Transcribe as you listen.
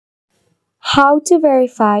How to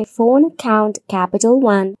verify phone account Capital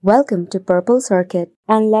One. Welcome to Purple Circuit,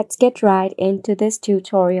 and let's get right into this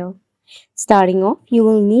tutorial. Starting off, you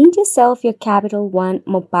will need yourself your Capital One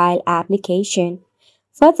mobile application.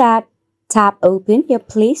 For that, tap open your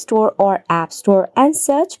Play Store or App Store and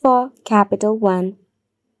search for Capital One.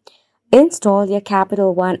 Install your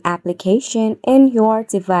Capital One application in your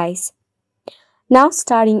device. Now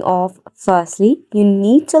starting off, firstly, you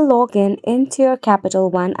need to log in into your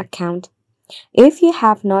Capital One account. If you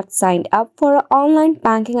have not signed up for an online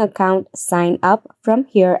banking account, sign up from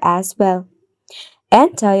here as well.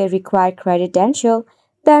 Enter your required credential,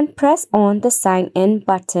 then press on the sign in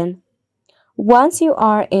button. Once you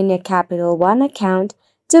are in your Capital One account,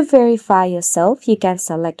 to verify yourself, you can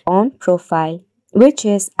select on Profile, which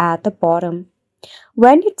is at the bottom.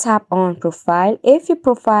 When you tap on Profile, if your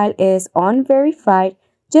profile is unverified,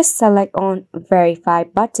 just select on Verify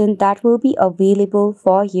button that will be available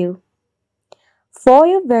for you. For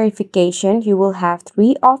your verification, you will have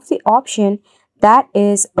three of the option, that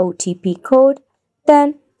is OTP code,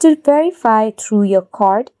 then to verify through your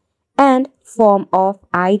card, and form of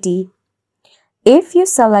ID. If you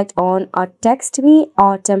select on a text me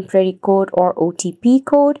or temporary code or OTP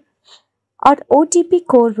code, an OTP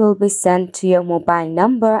code will be sent to your mobile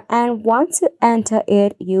number, and once you enter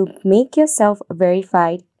it, you make yourself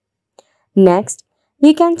verified. Next,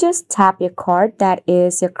 you can just tap your card, that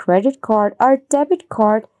is your credit card or debit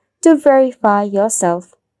card, to verify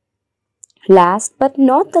yourself. Last but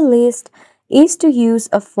not the least is to use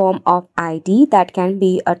a form of ID that can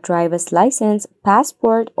be a driver's license,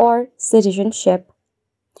 passport or citizenship.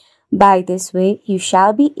 By this way, you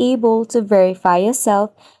shall be able to verify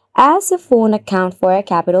yourself as a phone account for a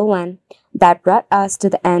Capital One. That brought us to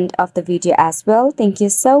the end of the video as well. Thank you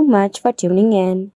so much for tuning in.